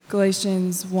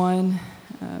Galatians 1,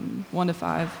 1 to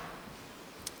 5.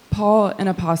 Paul, an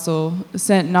apostle,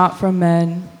 sent not from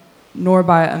men, nor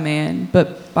by a man,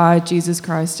 but by Jesus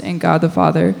Christ and God the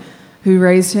Father, who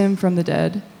raised him from the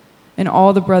dead, and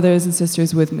all the brothers and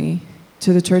sisters with me,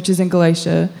 to the churches in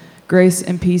Galatia, grace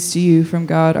and peace to you from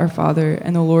God our Father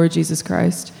and the Lord Jesus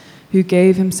Christ, who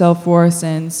gave himself for our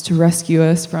sins to rescue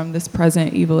us from this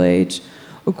present evil age,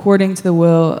 according to the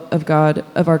will of God,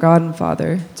 of our God and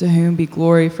Father, to whom be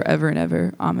glory forever and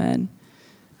ever. Amen.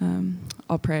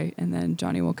 I'll pray, and then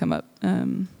Johnny will come up.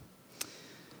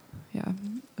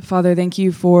 Father, thank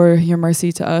you for your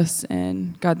mercy to us,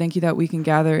 and God, thank you that we can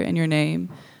gather in your name.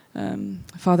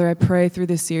 Father, I pray through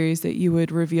this series that you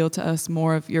would reveal to us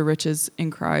more of your riches in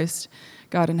Christ,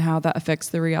 God, and how that affects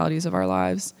the realities of our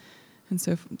lives. And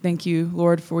so thank you,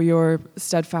 Lord, for your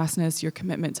steadfastness, your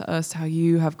commitment to us, how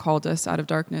you have called us out of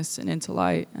darkness and into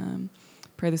light.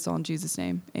 Pray this all in Jesus'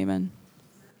 name. Amen.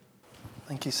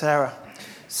 Thank you, Sarah.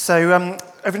 So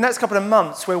over the next couple of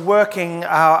months, we're working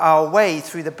our way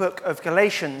through the book of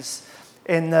Galatians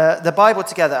in the Bible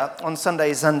together on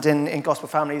Sundays and in gospel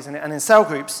families and in cell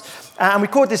groups. And we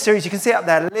called this series, you can see it up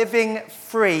there, Living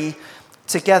Free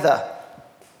Together.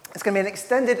 It's going to be an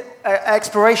extended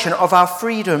exploration of our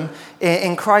freedom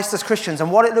in Christ as Christians and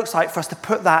what it looks like for us to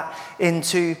put that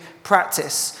into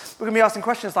practice. We're going to be asking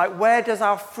questions like, where does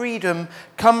our freedom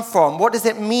come from? What does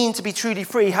it mean to be truly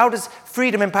free? How does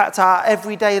freedom impact our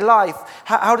everyday life?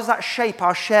 How does that shape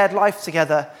our shared life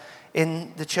together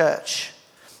in the church?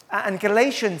 And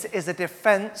Galatians is a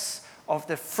defense of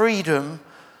the freedom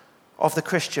of the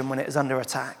Christian when it is under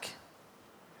attack,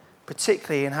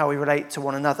 particularly in how we relate to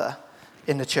one another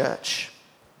in the church.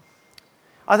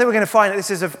 I think we're going to find that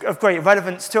this is of great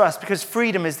relevance to us because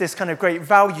freedom is this kind of great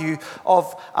value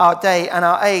of our day and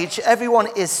our age. Everyone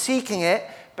is seeking it,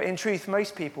 but in truth,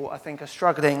 most people, I think, are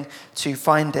struggling to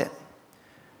find it.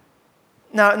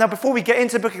 Now, before we get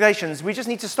into the book of Galatians, we just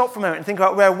need to stop for a moment and think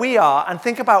about where we are and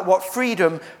think about what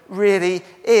freedom really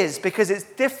is, because it's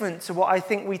different to what I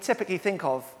think we typically think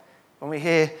of when we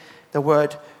hear the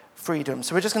word freedom.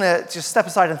 So we're just going to step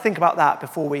aside and think about that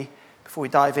before we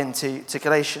dive into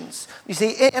Galatians. You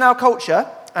see, in our culture,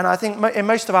 and I think in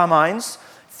most of our minds,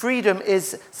 freedom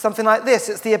is something like this.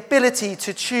 It's the ability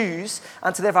to choose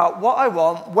and to live out what I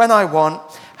want, when I want,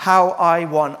 how I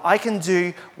want. I can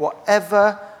do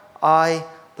whatever I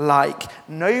like.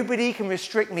 Nobody can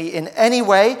restrict me in any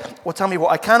way or tell me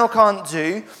what I can or can't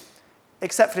do,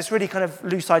 except for this really kind of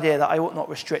loose idea that I ought not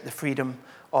restrict the freedom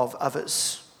of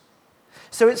others.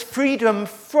 So it's freedom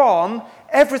from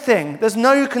everything. There's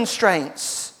no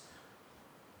constraints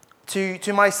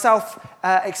to my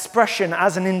self-expression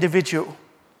as an individual.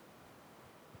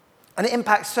 And it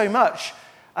impacts so much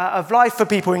of life for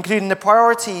people, including the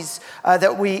priorities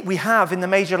that we have in the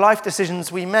major life decisions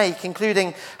we make,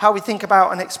 including how we think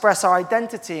about and express our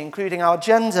identity, including our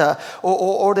gender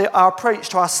or our approach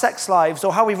to our sex lives,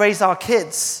 or how we raise our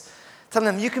kids. Telling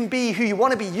them, you can be who you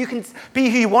want to be. You can be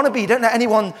who you want to be. Don't let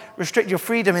anyone restrict your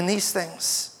freedom in these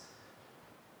things.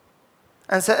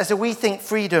 And so we think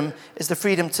freedom is the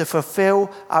freedom to fulfill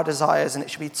our desires, and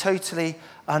it should be totally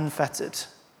unfettered.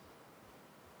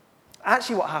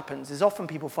 Actually, what happens is often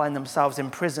people find themselves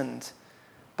imprisoned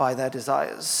by their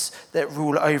desires that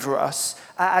rule over us.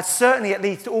 Certainly it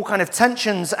leads to all kind of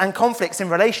tensions and conflicts in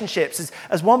relationships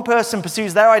as one person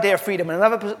pursues their idea of freedom and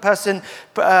another person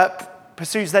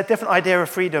pursues their different idea of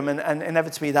freedom, and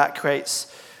inevitably that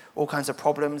creates all kinds of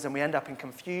problems, and we end up in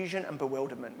confusion and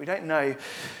bewilderment. We don't know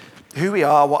who we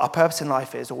are, what our purpose in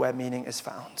life is, or where meaning is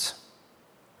found.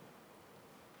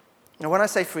 Now, when I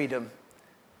say freedom,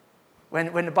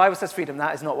 when the Bible says freedom,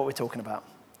 that is not what we're talking about.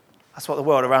 That's what the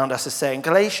world around us is saying.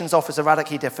 Galatians offers a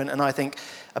radically different, and I think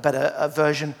a better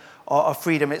version of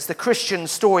freedom. It's the Christian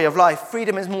story of life.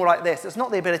 Freedom is more like this. It's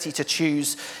not the ability to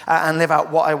choose and live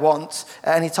out what I want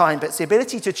at any time, but it's the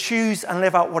ability to choose and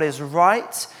live out what is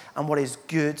right and what is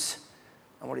good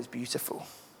and what is beautiful.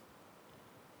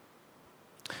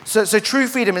 So true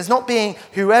freedom is not being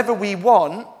whoever we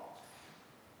want,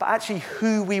 but actually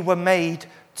who we were made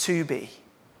to be.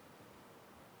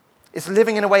 It's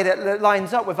living in a way that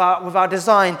lines up with our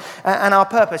design and our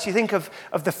purpose. You think of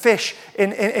the fish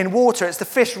in water. It's the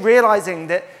fish realizing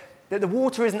that the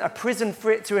water isn't a prison for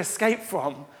it to escape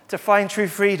from, to find true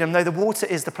freedom. No, the water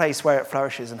is the place where it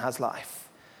flourishes and has life,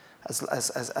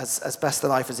 as best a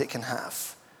life as it can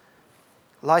have.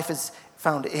 Life is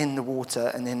found in the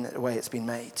water and in the way it's been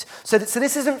made. So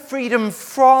this isn't freedom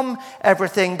from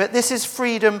everything, but this is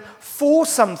freedom for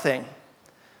something.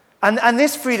 And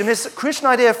this freedom, this Christian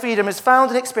idea of freedom, is found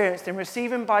and experienced in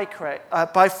receiving by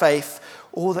faith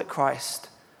all that Christ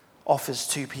offers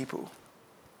to people.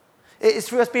 It's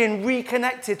for us being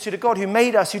reconnected to the God who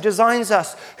made us, who designs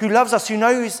us, who loves us, who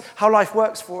knows how life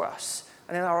works for us.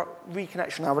 And in our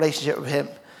reconnection, our relationship with him,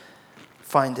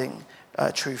 finding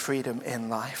true freedom in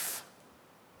life.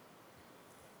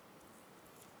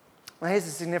 Now here's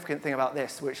the significant thing about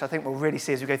this, which I think we'll really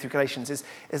see as we go through Galatians, is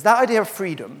that idea of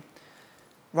freedom,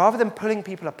 rather than pulling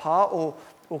people apart or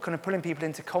kind of pulling people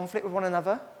into conflict with one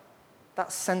another,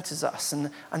 that centers us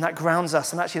and that grounds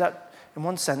us. And actually that, in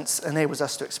one sense, enables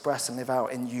us to express and live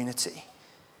out in unity.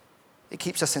 It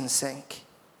keeps us in sync.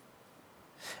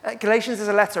 Galatians is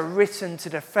a letter written to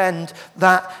defend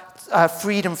that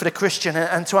freedom for the Christian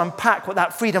and to unpack what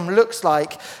that freedom looks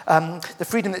like, the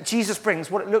freedom that Jesus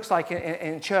brings, what it looks like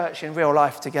in church, in real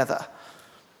life together.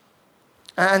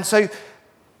 And so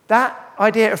that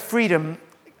idea of freedom,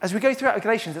 as we go throughout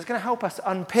Galatians, it's going to help us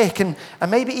unpick and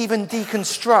maybe even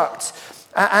deconstruct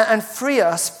and free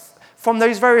us from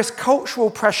those various cultural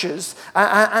pressures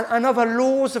and other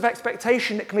laws of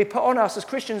expectation that can be put on us as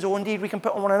Christians, or indeed we can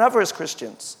put on one another as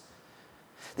Christians.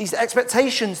 These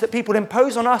expectations that people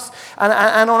impose on us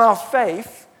and on our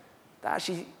faith that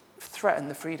actually threaten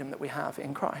the freedom that we have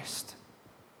in Christ.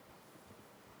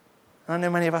 And I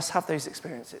know many of us have those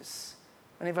experiences.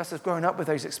 Many of us have grown up with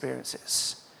those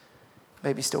experiences,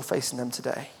 maybe still facing them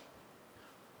today.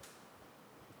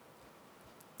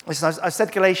 Listen, I've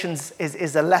said Galatians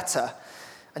is a letter.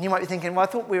 And you might be thinking, well, I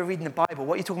thought we were reading the Bible.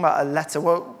 What are you talking about, a letter?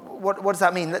 Well, what does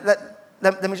that mean?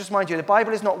 Let me just remind you, the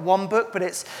Bible is not one book, but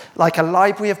it's like a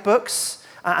library of books.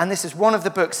 And this is one of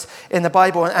the books in the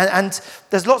Bible. And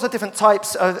there's lots of different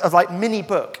types of like mini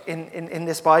book in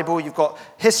this Bible. You've got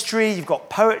history, you've got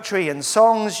poetry and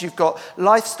songs, you've got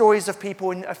life stories of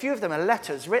people. And a few of them are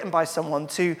letters written by someone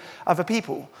to other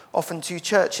people, often to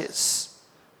churches.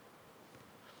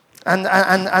 And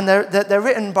they're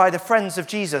written by the friends of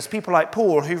Jesus, people like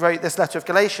Paul, who wrote this letter of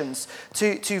Galatians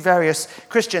to various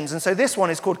Christians. And so this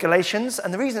one is called Galatians.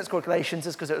 And the reason it's called Galatians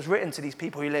is because it was written to these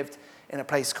people who lived in a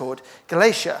place called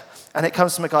Galatia. And it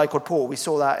comes from a guy called Paul. We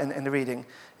saw that in the reading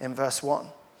in verse 1.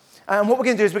 And what we're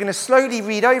going to do is we're going to slowly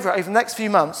read over it over the next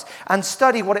few months and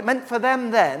study what it meant for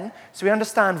them then, so we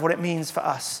understand what it means for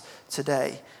us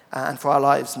today and for our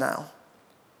lives now.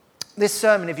 This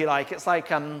sermon, if you like, it's like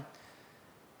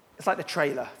the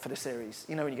trailer for the series.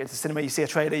 You know, when you go to the cinema, you see a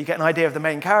trailer, you get an idea of the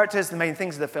main characters, the main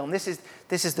things of the film. This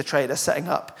is the trailer setting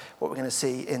up what we're going to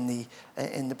see in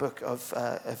the book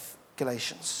of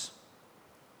Galatians.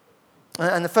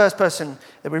 And the first person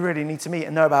that we really need to meet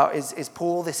and know about is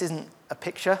Paul. This isn't a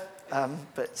picture,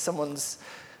 but someone's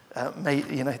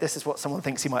this is what someone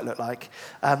thinks he might look like.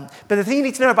 But the thing you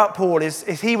need to know about Paul is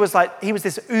he was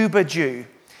this uber Jew.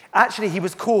 Actually, he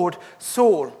was called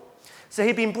Saul. So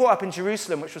he'd been brought up in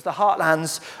Jerusalem, which was the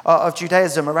heartlands of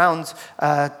Judaism around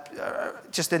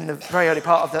just in the very early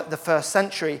part of the first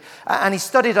century. And he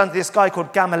studied under this guy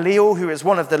called Gamaliel, who is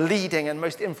one of the leading and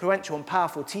most influential and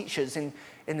powerful teachers in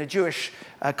the Jewish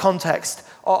context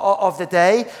of the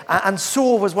day. And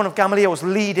Saul was one of Gamaliel's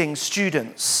leading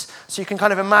students. So you can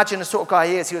kind of imagine the sort of guy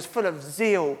he is. He was full of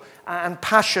zeal and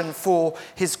passion for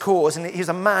his cause. And he was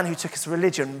a man who took his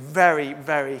religion very,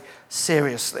 very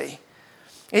seriously.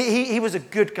 He was a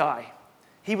good guy.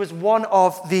 He was one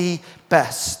of the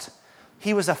best.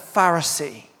 He was a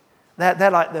Pharisee.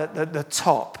 They're like the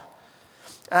top.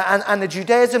 And the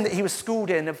Judaism that he was schooled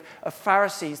in of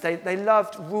Pharisees, they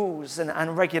loved rules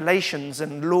and regulations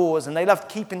and laws, and they loved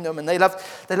keeping them, and they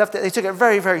took it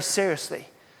very, very seriously.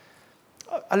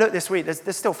 I looked this week,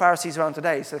 there's still Pharisees around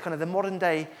today, so kind of the modern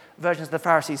day versions of the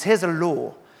Pharisees. Here's a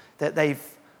law that they've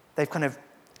kind of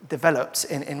developed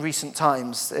in recent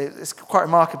times. It's quite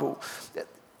remarkable.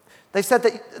 They've said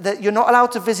that you're not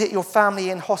allowed to visit your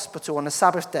family in hospital on a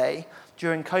Sabbath day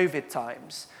during COVID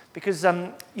times because,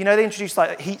 they introduced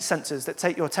like heat sensors that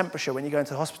take your temperature when you go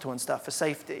into the hospital and stuff for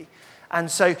safety. And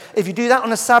so if you do that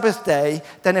on a Sabbath day,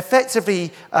 then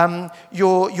effectively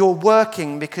you're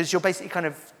working because you're basically kind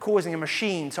of causing a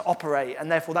machine to operate,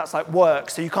 and therefore that's like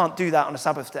work, so you can't do that on a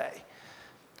Sabbath day.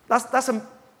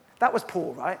 That was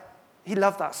Paul, right? He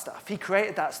loved that stuff. He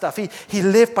created that stuff. He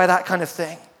lived by that kind of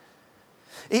thing.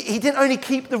 He didn't only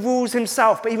keep the rules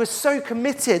himself, but he was so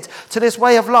committed to this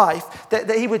way of life that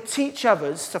he would teach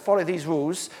others to follow these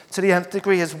rules to the nth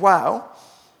degree as well.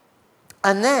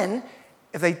 And then,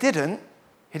 if they didn't,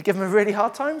 he'd give them a really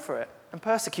hard time for it and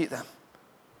persecute them.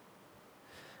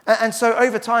 And so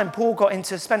over time, Paul got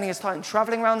into spending his time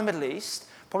traveling around the Middle East,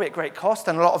 probably at great cost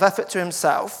and a lot of effort to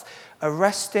himself,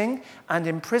 arresting and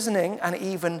imprisoning and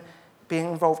even being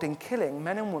involved in killing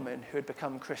men and women who had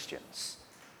become Christians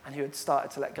and who had started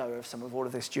to let go of some of all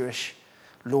of this Jewish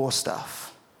law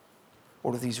stuff,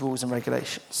 all of these rules and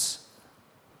regulations.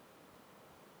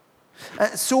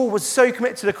 Saul was so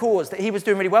committed to the cause that he was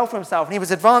doing really well for himself, and he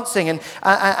was advancing and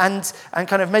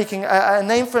kind of making a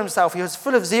name for himself. He was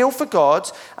full of zeal for God,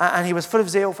 and he was full of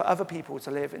zeal for other people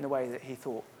to live in the way that he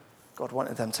thought God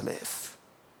wanted them to live.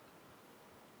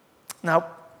 Now,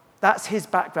 that's his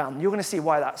background. You're going to see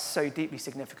why that's so deeply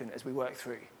significant as we work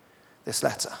through this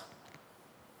letter.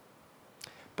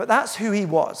 But that's who he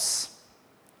was.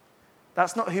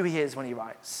 That's not who he is when he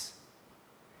writes.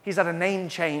 He's had a name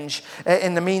change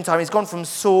in the meantime. He's gone from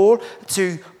Saul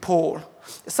to Paul.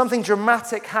 Something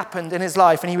dramatic happened in his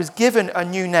life, and he was given a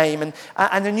new name.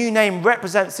 And the new name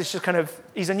represents this just kind of,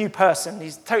 he's a new person.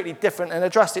 He's totally different, and a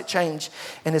drastic change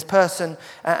in his person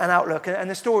and outlook. And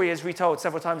the story is retold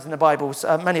several times in the Bible.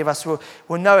 So many of us will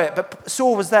know it. But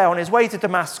Saul was there on his way to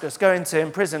Damascus, going to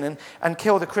imprison and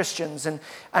kill the Christians.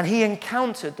 And he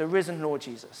encountered the risen Lord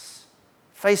Jesus,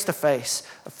 face to face,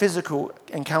 a physical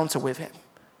encounter with him.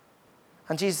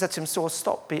 And Jesus said to him, Saul,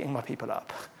 stop beating my people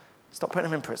up. Stop putting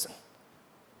them in prison.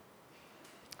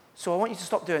 So I want you to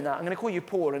stop doing that. I'm going to call you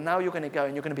Paul, and now you're going to go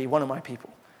and you're going to be one of my people.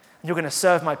 And you're going to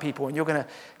serve my people, and you're going to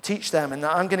teach them, and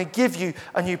I'm going to give you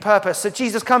a new purpose. So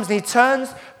Jesus comes and he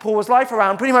turns Paul's life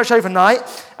around pretty much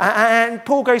overnight. And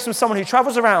Paul goes from someone who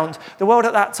travels around the world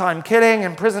at that time, killing,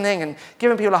 imprisoning, and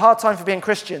giving people a hard time for being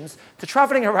Christians, to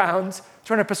traveling around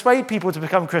trying to persuade people to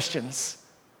become Christians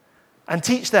and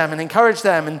teach them and encourage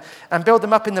them and build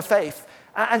them up in the faith.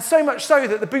 And so much so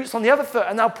that the boot's on the other foot,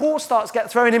 and now Paul starts to get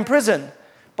thrown in prison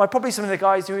by probably some of the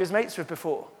guys who he was mates with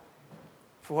before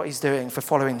for what he's doing, for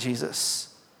following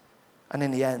Jesus. And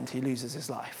in the end, he loses his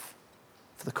life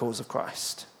for the cause of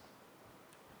Christ.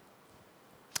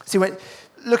 See,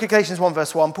 look at Galatians 1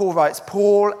 verse 1. Paul writes,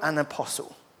 Paul, an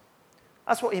apostle.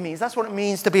 That's what he means. That's what it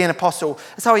means to be an apostle.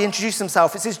 That's how he introduced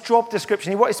himself. It's his job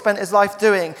description, what he spent his life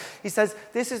doing. He says,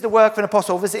 this is the work of an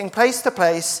apostle, visiting place to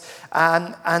place.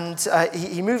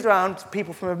 He moved around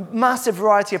people from a massive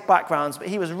variety of backgrounds, but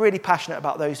he was really passionate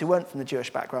about those who weren't from the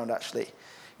Jewish background, actually,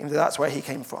 even though that's where he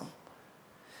came from.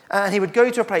 And he would go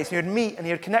to a place, and he would meet, and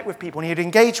he would connect with people, and he would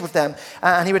engage with them,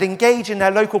 and he would engage in their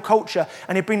local culture,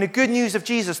 and he'd bring the good news of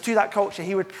Jesus to that culture.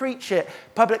 He would preach it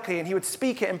publicly, and he would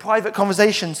speak it in private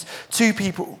conversations to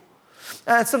people.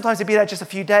 And sometimes he'd be there just a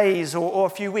few days or a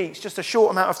few weeks, just a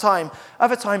short amount of time.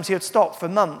 Other times he would stop for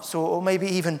months or maybe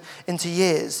even into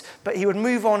years. But he would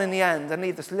move on in the end and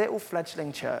leave this little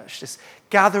fledgling church, this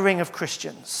gathering of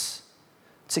Christians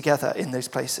together in those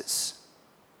places.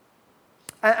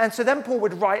 And so then Paul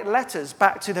would write letters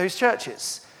back to those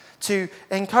churches to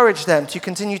encourage them, to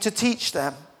continue to teach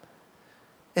them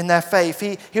in their faith.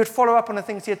 He would follow up on the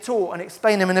things he had taught and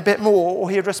explain them in a bit more, or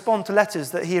he would respond to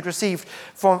letters that he had received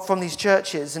from these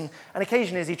churches. And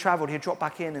occasionally as he traveled, he'd drop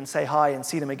back in and say hi and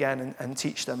see them again and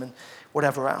teach them and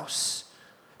whatever else.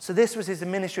 So this was his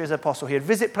ministry as an apostle. He would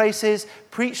visit places,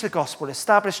 preach the gospel,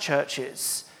 establish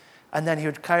churches, and then he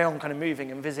would carry on kind of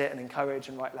moving and visit and encourage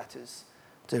and write letters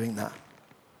doing that.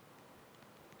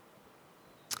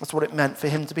 That's what it meant for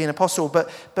him to be an apostle.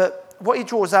 But what he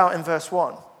draws out in verse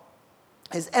 1,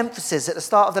 his emphasis at the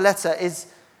start of the letter is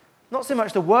not so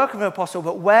much the work of an apostle,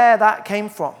 but where that came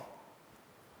from,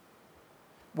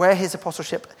 where his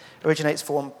apostleship originates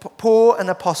from. Paul, an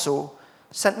apostle,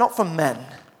 sent not from men,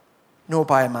 nor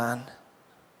by a man,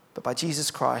 but by Jesus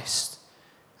Christ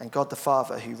and God the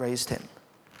Father who raised him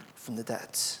from the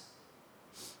dead.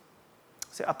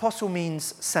 So apostle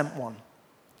means sent one.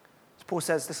 Paul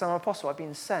says, listen, I'm an apostle. I've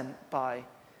been sent by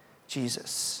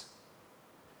Jesus.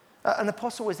 An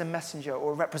apostle is a messenger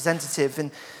or a representative,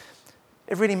 and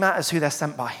it really matters who they're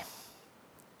sent by.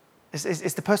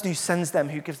 It's the person who sends them,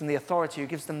 who gives them the authority, who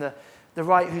gives them the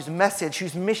right, whose message,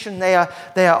 whose mission they are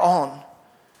on.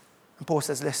 And Paul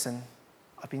says, listen,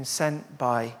 I've been sent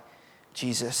by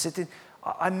Jesus.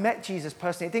 I met Jesus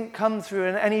personally. It didn't come through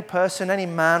any person, any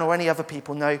man, or any other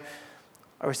people. No,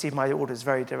 I received my orders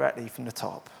very directly from the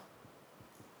top.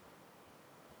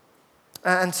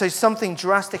 And so something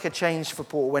drastic had changed for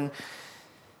Paul when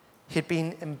he'd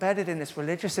been embedded in this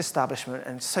religious establishment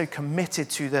and so committed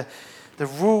to the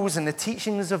rules and the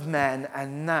teachings of men,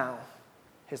 and now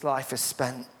his life is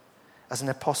spent as an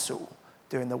apostle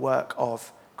doing the work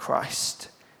of Christ,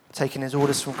 taking his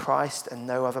orders from Christ and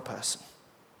no other person.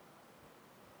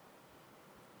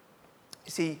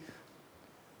 You see,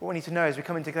 what we need to know as we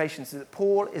come into Galatians is that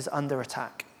Paul is under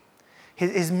attack.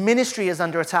 His ministry is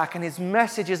under attack, and his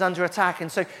message is under attack.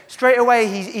 And so straight away,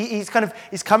 he's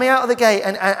coming out of the gate,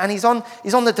 and he's on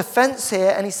the defense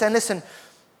here, and he's saying, listen,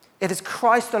 it is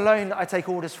Christ alone that I take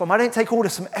orders from. I don't take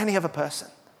orders from any other person.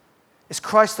 It's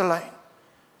Christ alone.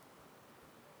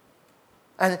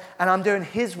 And I'm doing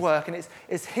his work, and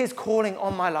it's his calling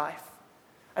on my life.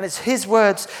 And it's his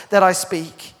words that I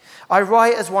speak. I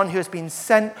write as one who has been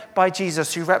sent by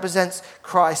Jesus, who represents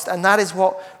Christ, and that is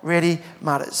what really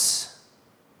matters.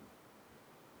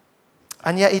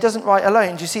 And yet he doesn't write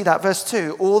alone. Do you see that? Verse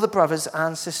 2, all the brothers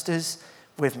and sisters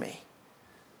with me.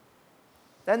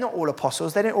 They're not all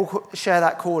apostles. They don't all share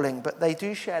that calling, but they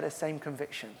do share the same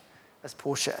conviction as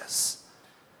Paul shares.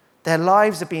 Their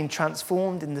lives are being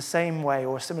transformed in the same way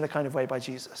or a similar kind of way by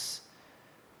Jesus.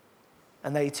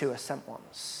 And they too are sent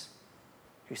ones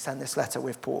who send this letter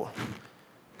with Paul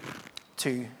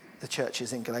to the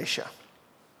churches in Galatia.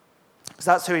 Because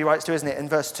that's who he writes to, isn't it? In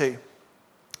verse 2,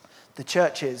 the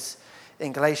churches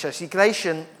in Galatia. See,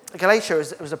 Galatia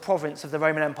was a province of the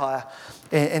Roman Empire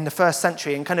in the first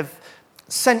century, in kind of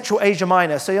Central Asia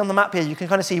Minor. So on the map here, you can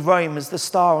kind of see Rome as the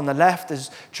star on the left,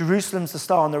 there's Jerusalem's the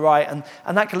star on the right,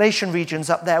 and that Galatian region's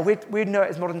up there. We'd know it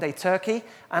as modern-day Turkey.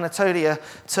 Anatolia,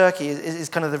 Turkey, is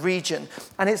kind of the region.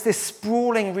 And it's this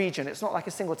sprawling region. It's not like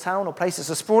a single town or place. It's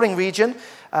a sprawling region,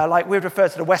 like we'd refer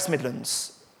to the West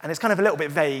Midlands. And it's kind of a little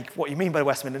bit vague what you mean by the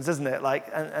West Midlands, isn't it?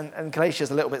 And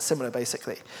Galatia's a little bit similar,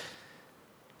 basically.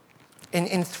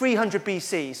 In 300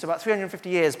 BC, so about 350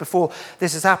 years before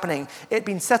this is happening, it had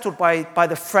been settled by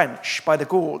the French, by the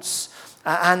Gauls.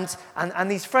 And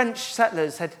these French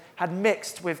settlers had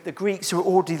mixed with the Greeks who were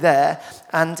already there.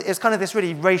 And it's kind of this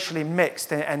really racially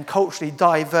mixed and culturally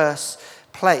diverse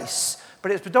place.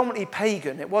 But it's predominantly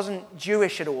pagan. It wasn't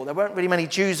Jewish at all. There weren't really many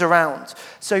Jews around.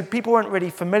 So people weren't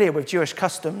really familiar with Jewish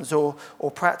customs or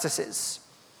practices.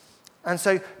 And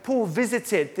so Paul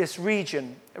visited this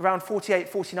region around 48,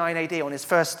 49 AD on his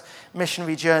first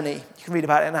missionary journey. You can read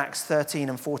about it in Acts 13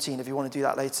 and 14 if you want to do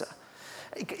that later.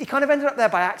 He kind of ended up there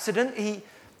by accident.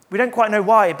 We don't quite know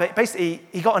why, but basically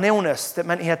he got an illness that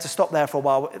meant he had to stop there for a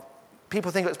while.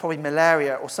 People think it was probably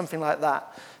malaria or something like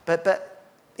that. But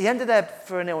he ended there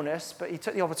for an illness, but he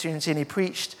took the opportunity and he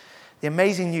preached the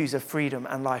amazing news of freedom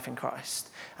and life in Christ.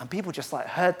 And people just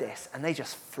heard this and they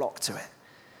just flocked to it.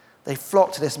 They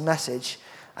flocked to this message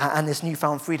and this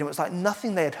newfound freedom. It was like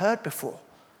nothing they had heard before.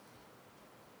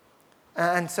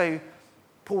 And so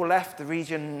Paul left the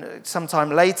region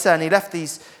sometime later, and he left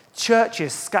these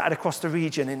churches scattered across the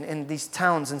region in these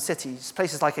towns and cities.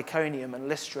 Places like Iconium and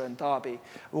Lystra and Derbe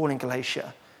were all in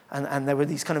Galatia. And there were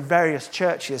these kind of various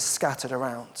churches scattered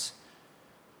around.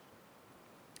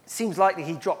 It seems likely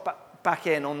he dropped back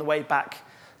in on the way back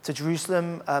to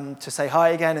Jerusalem to say hi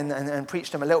again and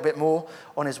preach them a little bit more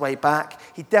on his way back.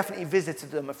 He definitely visited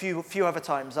them a few other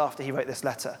times after he wrote this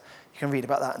letter. You can read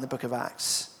about that in the book of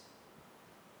Acts.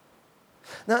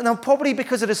 Now probably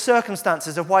because of the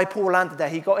circumstances of why Paul landed there,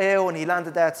 he got ill and he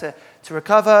landed there to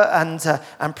recover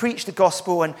and preach the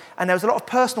gospel, and there was a lot of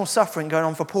personal suffering going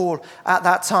on for Paul at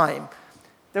that time.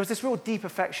 There was this real deep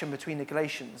affection between the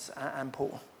Galatians and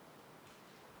Paul.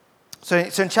 So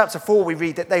in chapter 4, we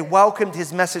read that they welcomed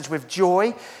his message with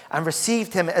joy and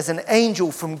received him as an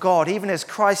angel from God, even as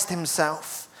Christ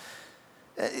himself.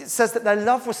 It says that their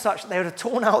love was such that they would have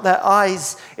torn out their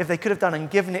eyes if they could have done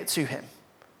and given it to him.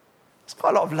 It's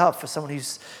quite a lot of love for someone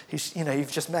who's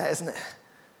you've just met, isn't it?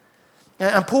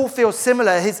 And Paul feels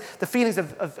similar. The feelings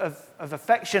of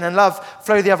affection and love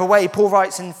flow the other way. Paul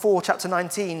writes in chapter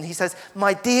 19, he says,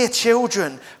 "My dear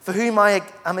children, for whom I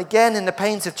am again in the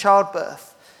pains of childbirth,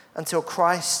 until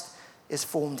Christ is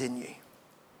formed in you."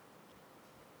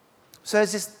 So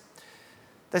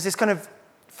there's this kind of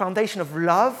foundation of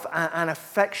love and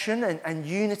affection and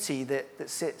unity that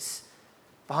sits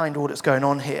behind all that's going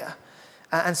on here.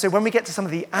 And so when we get to some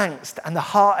of the angst and the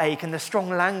heartache and the strong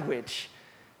language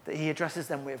that he addresses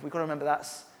them with, we've got to remember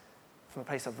that's from a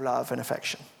place of love and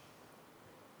affection.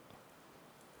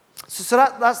 So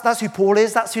that's who Paul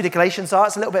is. That's who the Galatians are.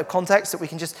 It's a little bit of context that we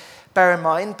can just bear in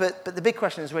mind. But the big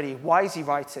question is really, why is he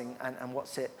writing and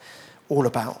what's it all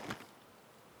about?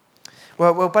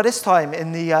 Well, by this time,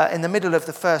 in the middle of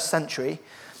the first century,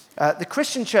 the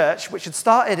Christian church, which had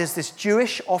started as this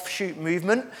Jewish offshoot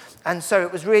movement, and so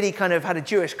it was really kind of had a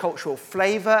Jewish cultural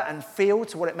flavor and feel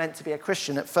to what it meant to be a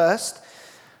Christian at first,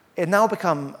 it had now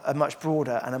become a much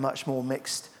broader and a much more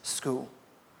mixed school.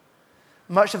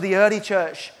 Much of the early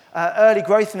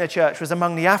growth in the church was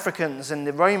among the Africans and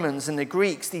the Romans and the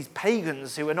Greeks, these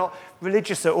pagans who were not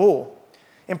religious at all.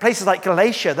 In places like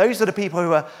Galatia, those are the people who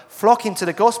were flocking to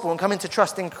the gospel and coming to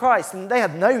trust in Christ, and they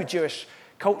had no Jewish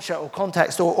culture or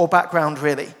context or background,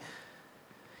 really.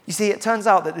 You see, it turns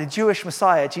out that the Jewish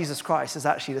Messiah, Jesus Christ, is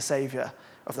actually the Savior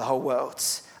of the whole world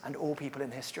and all people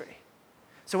in history.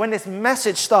 So when this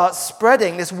message starts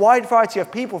spreading, this wide variety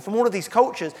of people from all of these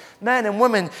cultures, men and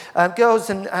women, girls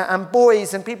and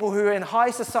boys, and people who are in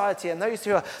high society and those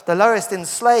who are the lowest in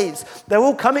slaves, they're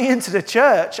all coming into the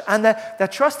church and they're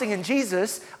trusting in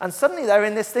Jesus, and suddenly they're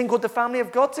in this thing called the family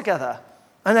of God together.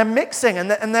 And they're mixing and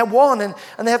they're one and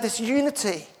they have this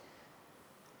unity.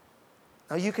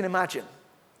 Now you can imagine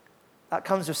that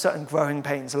comes with certain growing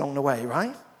pains along the way,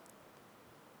 right?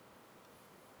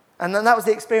 And then that was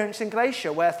the experience in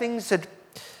Galatia, where things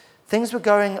were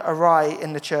going awry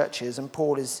in the churches, and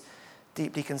Paul is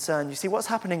deeply concerned. You see, what's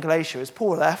happened in Galatia is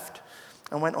Paul left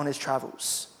and went on his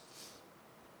travels.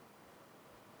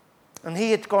 And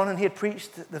he had gone and he had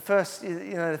preached the first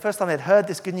time they'd heard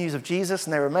this good news of Jesus,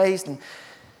 and they were amazed and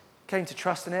came to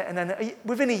trust in it. And then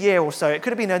within a year or so, it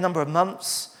could have been a number of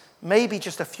months, maybe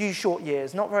just a few short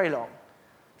years, not very long,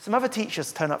 some other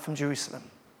teachers turn up from Jerusalem.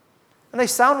 And they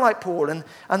sound like Paul, and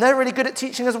they're really good at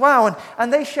teaching as well.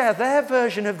 And they share their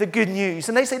version of the good news.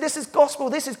 And they say, this is gospel,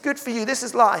 this is good for you, this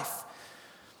is life.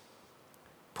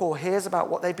 Paul hears about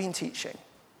what they've been teaching.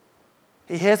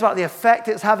 He hears about the effect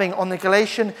it's having on the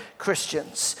Galatian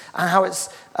Christians and how it's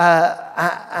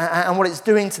and what it's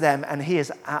doing to them. And he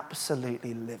is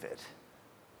absolutely livid.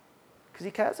 Because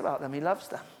he cares about them, he loves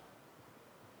them.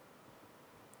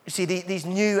 You see, these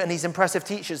new and these impressive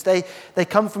teachers, they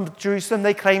come from Jerusalem.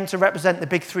 They claim to represent the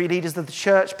big three leaders of the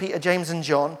church, Peter, James, and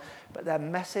John. But their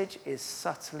message is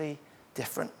subtly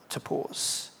different to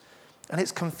Paul's. And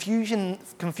it's confusing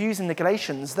the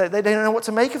Galatians. They don't know what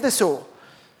to make of this all.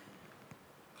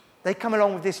 They come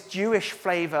along with this Jewish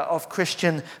flavor of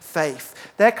Christian faith.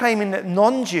 They're claiming that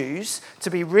non-Jews,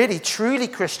 to be really, truly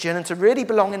Christian and to really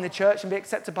belong in the church and be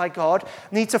accepted by God,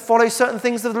 need to follow certain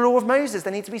things of the law of Moses.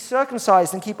 They need to be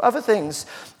circumcised and keep other things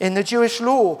in the Jewish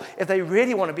law. If they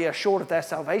really want to be assured of their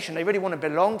salvation, they really want to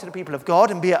belong to the people of God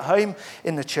and be at home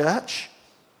in the church.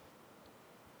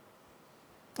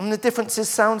 And the differences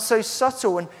sound so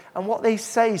subtle, and what they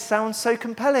say sounds so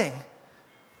compelling.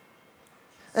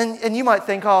 And you might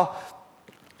think,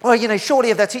 surely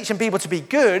if they're teaching people to be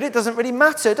good, it doesn't really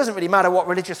matter. It doesn't really matter what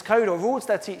religious code or rules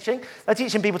they're teaching. They're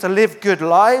teaching people to live good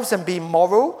lives and be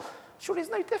moral. Surely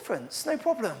there's no difference, no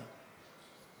problem.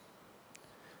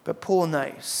 But Paul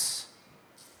knows.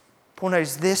 Paul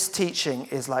knows this teaching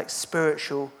is like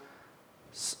spiritual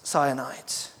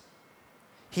cyanide.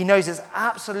 He knows it's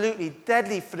absolutely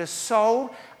deadly for the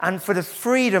soul and for the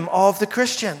freedom of the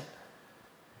Christian.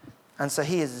 And so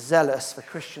he is zealous for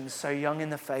Christians so young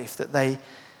in the faith that they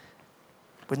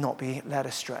would not be led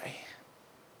astray.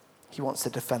 He wants to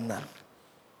defend them.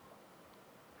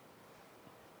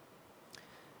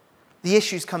 The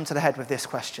issues come to the head with this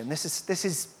question. This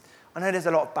is. I know there's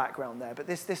a lot of background there, but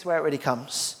this is where it really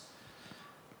comes.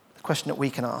 The question that we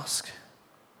can ask.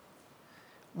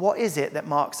 What is it that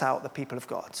marks out the people of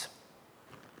God?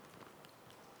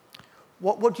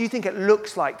 What do you think it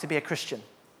looks like to be a Christian?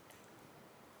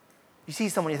 You see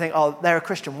someone, you think, oh, they're a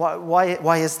Christian.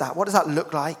 Why is that? What does that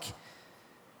look like?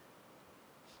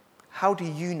 How do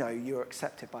you know you're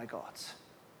accepted by God?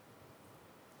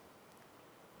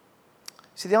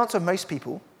 See, the answer of most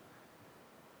people,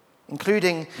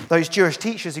 including those Jewish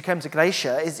teachers who came to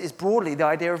Galatia, is broadly the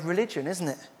idea of religion, isn't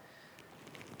it?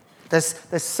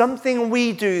 There's something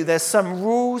we do. There's some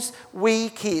rules we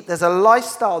keep. There's a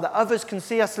lifestyle that others can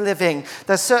see us living.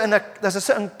 There's a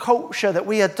certain culture that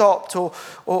we adopt, or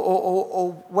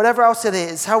whatever else it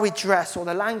is, how we dress, or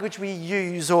the language we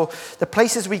use, or the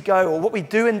places we go, or what we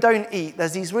do and don't eat.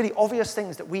 There's these really obvious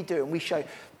things that we do, and we show,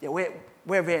 we're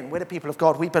the people of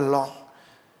God. We belong.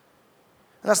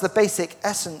 And that's the basic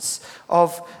essence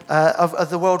of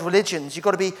the world religions. You've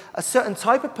got to be a certain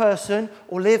type of person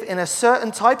or live in a certain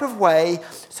type of way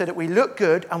so that we look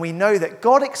good and we know that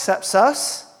God accepts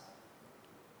us,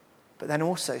 but then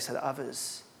also so that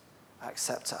others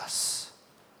accept us.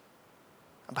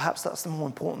 And perhaps that's the more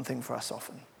important thing for us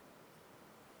often.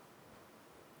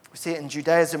 We see it in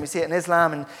Judaism, we see it in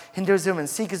Islam and Hinduism and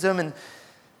Sikhism,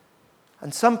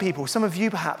 and some people, some of you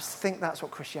perhaps, think that's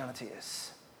what Christianity is.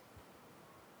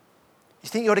 You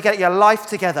think you ought to get your life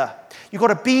together. You've got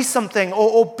to be something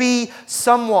or be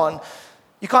someone.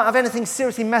 You can't have anything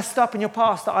seriously messed up in your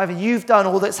past that either you've done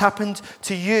or that's happened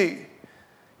to you.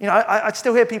 You know, I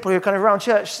still hear people who are kind of around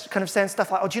church kind of saying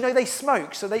stuff like, oh, do you know they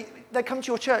smoke? So they come to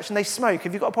your church and they smoke.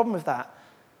 Have you got a problem with that?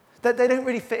 They don't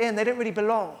really fit in. They don't really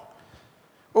belong.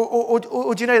 Or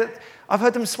do you know that I've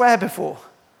heard them swear before?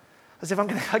 As if I'm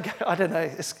going to, I don't know,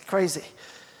 it's crazy.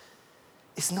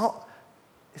 It's not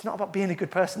about being a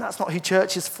good person. That's not who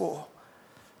church is for.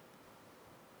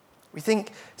 We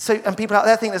think, and people out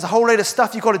there think there's a whole load of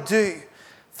stuff you've got to do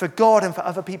for God and for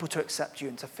other people to accept you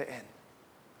and to fit in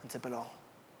and to belong.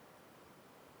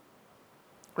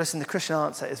 Listen, the Christian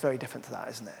answer is very different to that,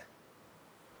 isn't it?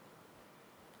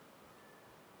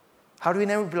 How do we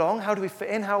know we belong? How do we fit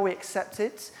in? How are we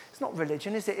accepted? It's not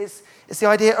religion, is it? It's the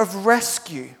idea of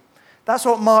rescue. That's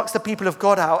what marks the people of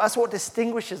God out. That's what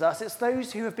distinguishes us. It's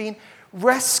those who have been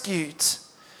rescued.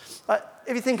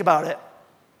 If you think about it,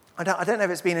 I don't know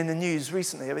if it's been in the news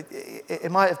recently.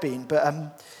 It might have been,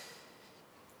 but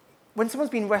when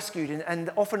someone's been rescued,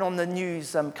 and often on the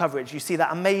news coverage, you see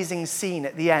that amazing scene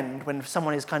at the end when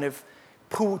someone is kind of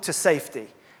pulled to safety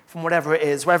from whatever it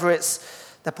is, whether it's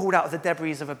they're pulled out of the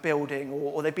debris of a building,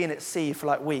 or they've been at sea for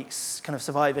like weeks, kind of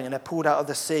surviving, and they're pulled out of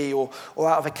the sea or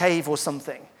out of a cave or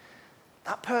something.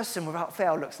 That person, without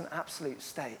fail, looks in absolute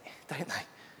state, don't they?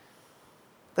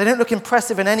 They don't look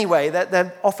impressive in any way.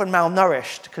 They're often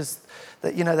malnourished because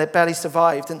they barely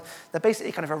survived. And they're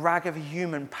basically kind of a rag of a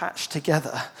human patched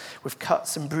together with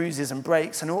cuts and bruises and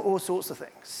breaks and all sorts of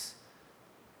things.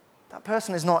 That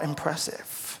person is not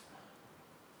impressive.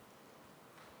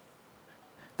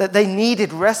 That they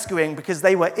needed rescuing because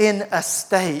they were in a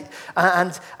state,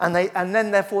 and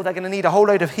then therefore they're going to need a whole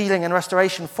load of healing and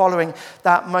restoration following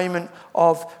that moment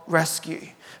of rescue.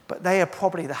 But they are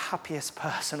probably the happiest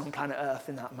person on planet Earth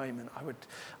in that moment,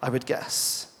 I would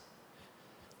guess.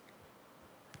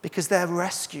 Because they're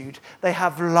rescued, they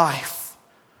have life.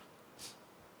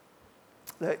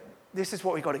 Look, this is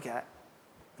what we've got to get.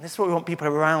 And this is what we want people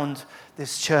around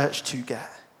this church to get.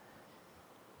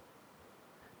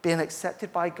 Being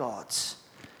accepted by God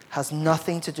has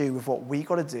nothing to do with what we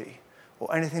got to do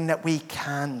or anything that we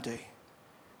can do.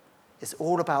 It's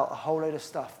all about a whole load of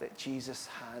stuff that Jesus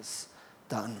has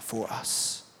done for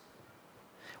us.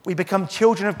 We become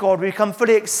children of God. We become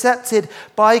fully accepted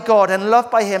by God and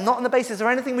loved by him, not on the basis of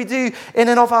anything we do in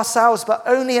and of ourselves, but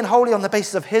only and wholly on the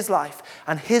basis of his life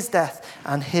and his death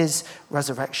and his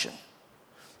resurrection.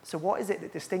 So what is it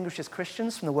that distinguishes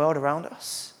Christians from the world around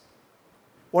us?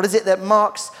 What is it that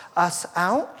marks us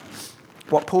out?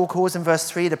 What Paul calls in verse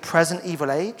 3 the present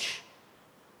evil age?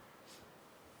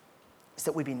 Is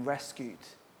that we've been rescued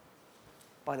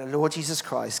by the Lord Jesus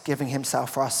Christ giving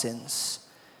himself for our sins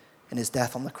in his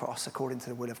death on the cross according to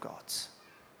the will of God.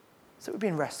 So we've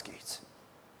been rescued.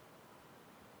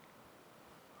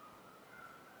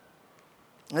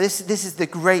 This is the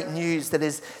great news that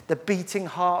is the beating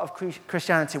heart of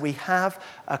Christianity. We have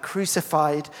a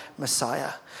crucified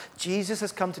Messiah. Jesus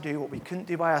has come to do what we couldn't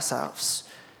do by ourselves,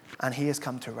 and he has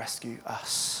come to rescue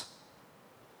us.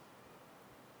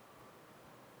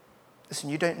 Listen,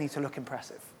 you don't need to look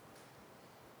impressive.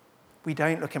 We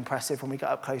don't look impressive when we get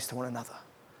up close to one another.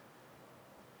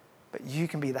 But you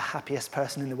can be the happiest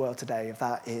person in the world today if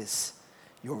that is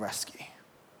your rescue.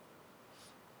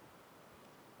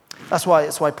 That's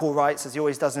why Paul writes, as he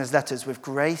always does in his letters, with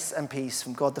grace and peace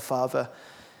from God the Father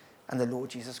and the Lord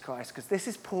Jesus Christ. Because this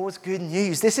is Paul's good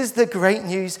news. This is the great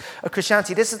news of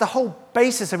Christianity. This is the whole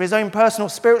basis of his own personal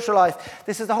spiritual life.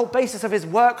 This is the whole basis of his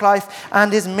work life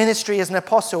and his ministry as an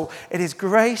apostle. It is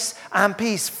grace and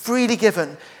peace freely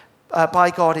given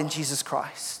by God in Jesus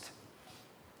Christ.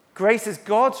 Grace is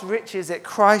God's riches at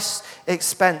Christ's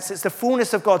expense. It's the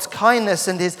fullness of God's kindness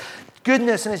and his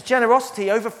goodness and his generosity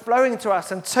overflowing to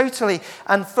us and totally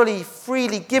and fully,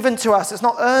 freely given to us. It's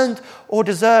not earned or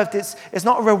deserved. It's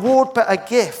not a reward, but a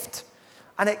gift.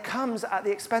 And it comes at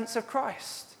the expense of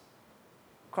Christ.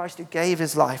 Christ who gave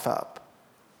his life up,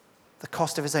 the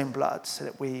cost of his own blood, so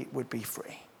that we would be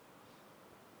free.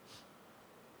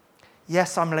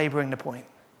 Yes, I'm laboring the point.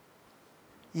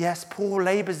 Yes, Paul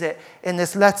labors it in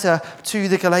this letter to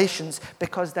the Galatians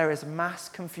because there is mass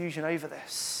confusion over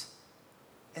this.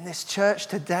 In this church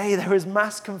today, there is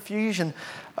mass confusion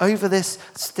over this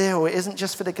still. It isn't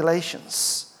just for the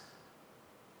Galatians.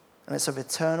 And it's of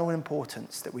eternal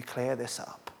importance that we clear this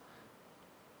up.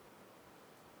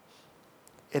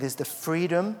 It is the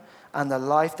freedom and the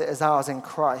life that is ours in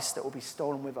Christ that will be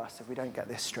stolen with us if we don't get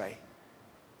this straight.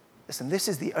 Listen, this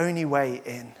is the only way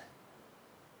in.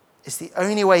 It's the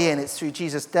only way in. It's through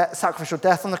Jesus' sacrificial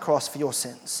death on the cross for your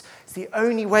sins. It's the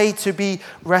only way to be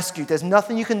rescued. There's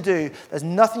nothing you can do. There's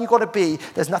nothing you've got to be.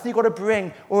 There's nothing you've got to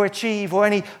bring or achieve or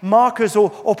any markers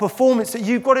or performance that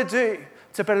you've got to do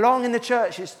to belong in the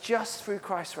church. It's just through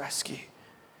Christ's rescue.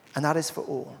 And that is for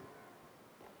all.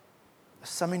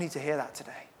 Some who need to hear that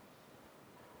today.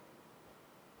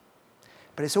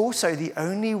 But it's also the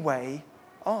only way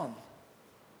on.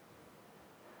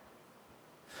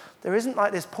 There isn't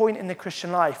like this point in the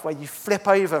Christian life where you flip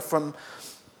over from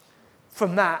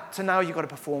that to now you've got to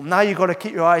perform. Now you've got to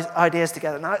keep your ideas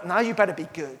together. Now you better be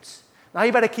good. Now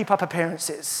you better keep up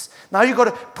appearances. Now you've got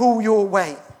to pull your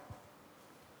weight.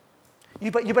 You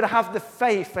better have the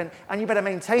faith and you better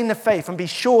maintain the faith and be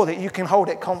sure that you can hold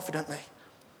it confidently.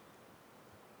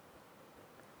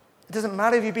 It doesn't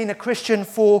matter if you've been a Christian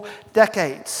for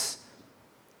decades.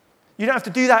 You don't have to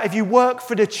do that if you work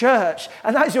for the church,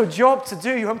 and that is your job to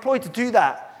do. You're employed to do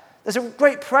that. There's a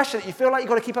great pressure that you feel like you've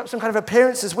got to keep up some kind of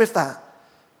appearances with that.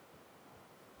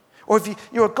 Or if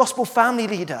you're a gospel family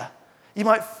leader, you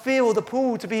might feel the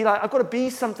pull to be like, I've got to be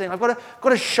something. I've got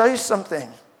to show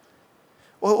something.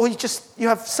 Or you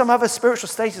have some other spiritual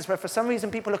status where for some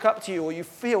reason people look up to you, or you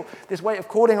feel this weight of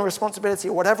calling or responsibility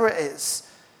or whatever it is.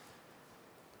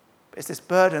 But it's this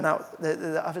burden out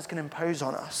that others can impose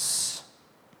on us.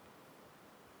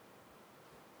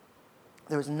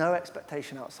 There is no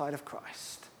expectation outside of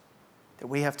Christ that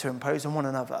we have to impose on one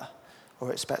another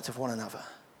or expect of one another.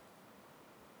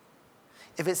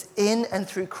 If it's in and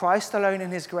through Christ alone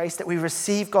in his grace that we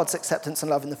receive God's acceptance and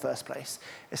love in the first place,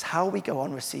 it's how we go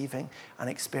on receiving and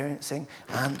experiencing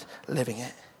and living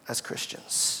it as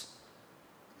Christians.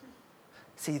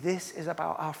 See, this is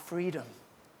about our freedom.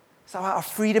 It's about our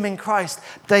freedom in Christ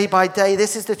day by day.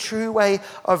 This is the true way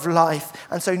of life.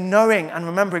 And so knowing and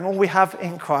remembering all we have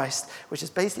in Christ, which is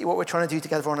basically what we're trying to do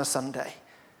together on a Sunday,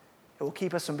 it will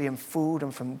keep us from being fooled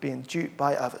and from being duped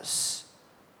by others.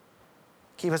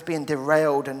 Keep us being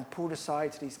derailed and pulled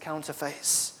aside to these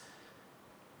counterfeits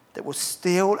that will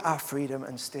steal our freedom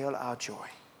and steal our joy.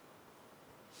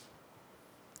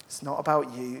 It's not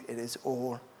about you, it is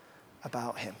all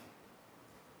about him.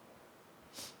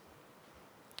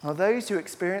 Now, those who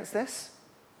experience this,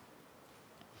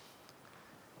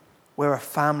 we're a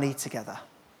family together.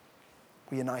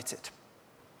 We're united.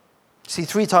 See,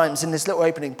 3 times in this little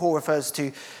opening, Paul refers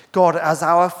to God as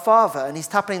our Father, and he's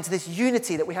tapping into this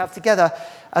unity that we have together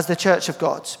as the church of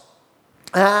God.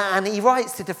 And he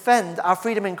writes to defend our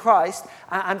freedom in Christ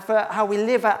and for how we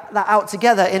live that out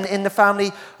together in the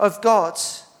family of God.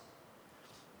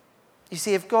 You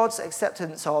see, if God's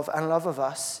acceptance of and love of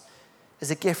us is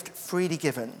a gift freely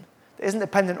given, that isn't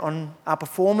dependent on our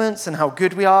performance and how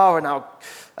good we are and our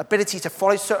ability to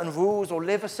follow certain rules or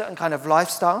live a certain kind of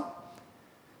lifestyle,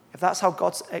 if that's how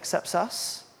God accepts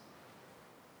us,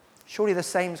 surely the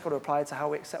same has got to apply to how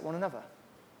we accept one another.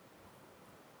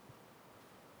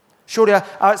 Surely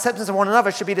our acceptance of one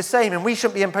another should be the same, and we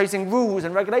shouldn't be imposing rules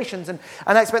and regulations and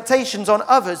expectations on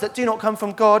others that do not come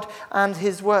from God and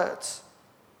his words.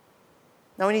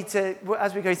 Now we need to,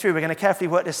 as we go through, we're going to carefully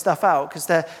work this stuff out because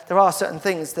there are certain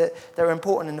things that are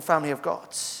important in the family of God.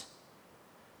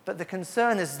 But the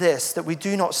concern is this, that we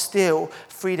do not steal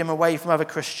freedom away from other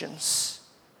Christians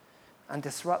and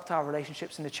disrupt our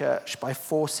relationships in the church by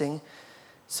forcing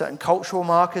certain cultural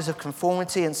markers of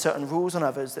conformity and certain rules on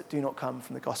others that do not come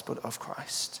from the gospel of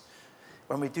Christ.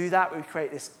 When we do that, we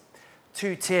create this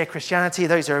 2-tier Christianity,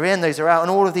 those are in, those are out,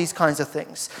 and all of these kinds of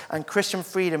things. And Christian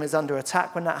freedom is under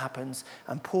attack when that happens,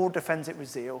 and Paul defends it with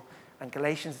zeal, and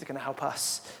Galatians is going to help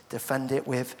us defend it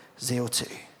with zeal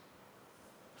too.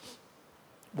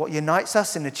 What unites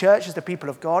us in the church as the people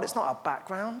of God, it's not our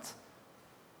background,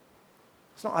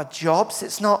 it's not our jobs,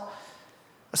 it's not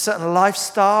a certain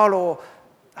lifestyle or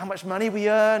how much money we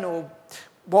earn or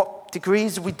what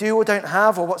degrees we do or don't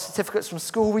have or what certificates from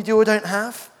school we do or don't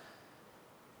have.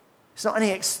 It's not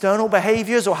any external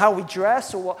behaviors or how we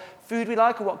dress or what food we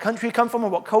like or what country we come from or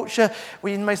what culture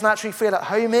we most naturally feel at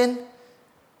home in,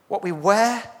 what we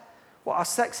wear, what our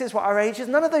sex is, what our age is.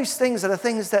 None of those things are the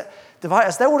things that divide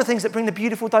us. They're all the things that bring the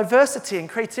beautiful diversity and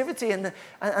creativity and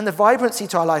the vibrancy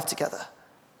to our life together.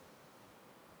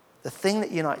 The thing that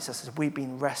unites us is we've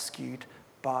been rescued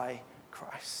by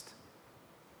Christ.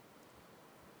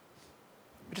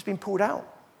 We've just been pulled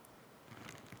out.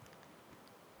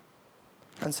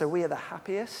 And so we are the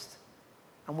happiest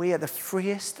and we are the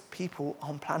freest people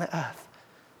on planet Earth.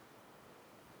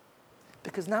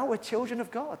 Because now we're children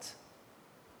of God.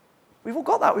 We've all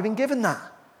got that. We've been given that.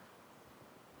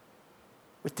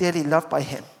 We're dearly loved by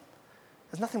him.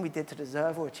 There's nothing we did to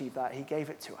deserve or achieve that. He gave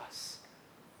it to us.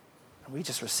 And we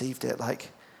just received it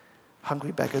like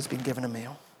hungry beggars being given a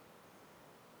meal.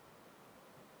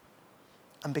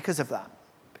 And because of that,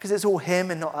 because it's all him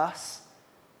and not us,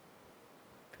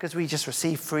 because we just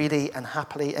receive freely and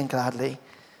happily and gladly,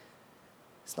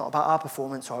 it's not about our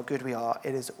performance or how good we are.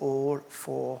 It is all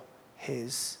for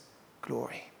his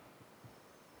glory.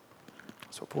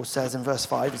 That's what Paul says in verse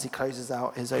 5 as he closes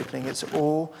out his opening. It's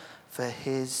all for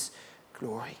his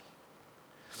glory.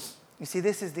 You see,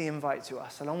 this is the invite to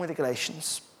us, along with the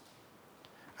Galatians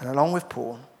and along with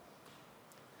Paul.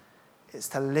 It's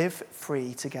to live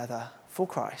free together for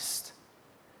Christ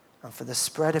and for the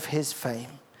spread of his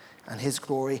fame and his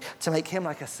glory, to make him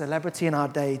like a celebrity in our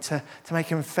day, to make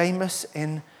him famous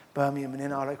in Birmingham and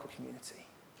in our local community.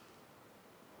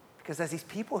 Because there's these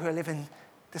people who are living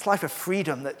this life of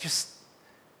freedom that just,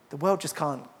 the world just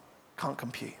can't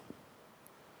compute.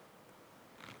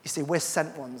 You see, we're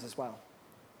sent ones as well.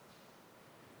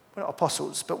 We're not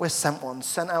apostles, but we're sent ones,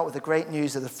 sent out with the great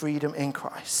news of the freedom in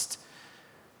Christ,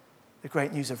 the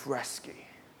great news of rescue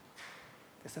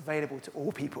that's available to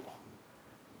all people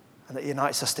and that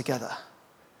unites us together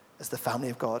as the family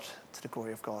of God to the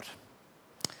glory of God.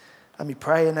 Let me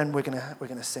pray, and then we're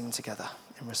gonna sing together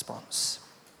in response.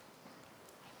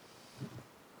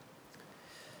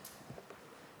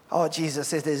 Oh,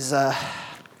 Jesus, it is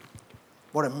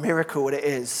what a miracle it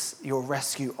is, your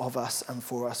rescue of us and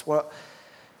for us. What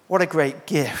a great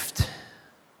gift.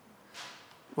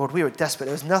 Lord, we were desperate.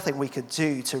 There was nothing we could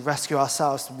do to rescue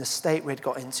ourselves from the state we'd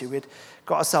got into. We'd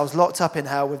got ourselves locked up in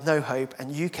hell with no hope,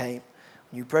 and you came,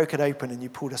 and you broke it open, and you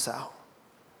pulled us out.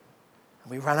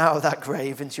 And we ran out of that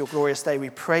grave into your glorious day. We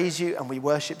praise you and we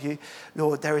worship you.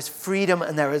 Lord, there is freedom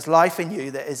and there is life in you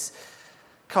that is,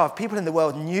 God, if people in the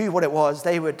world knew what it was,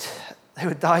 they would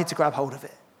die to grab hold of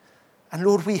it. And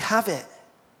Lord, we have it.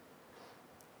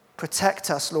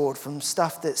 Protect us, Lord, from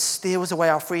stuff that steals away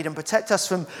our freedom. Protect us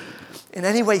from, in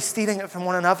any way, stealing it from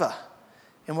one another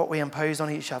in what we impose on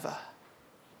each other.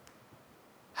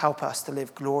 Help us to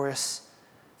live glorious,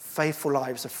 faithful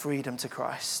lives of freedom to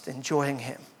Christ, enjoying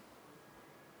him,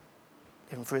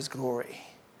 living for his glory,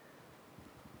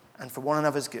 and for one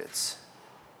another's goods.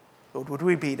 Lord, would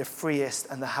we be the freest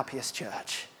and the happiest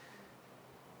church?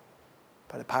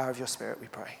 By the power of your Spirit, we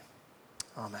pray.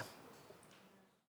 Amen.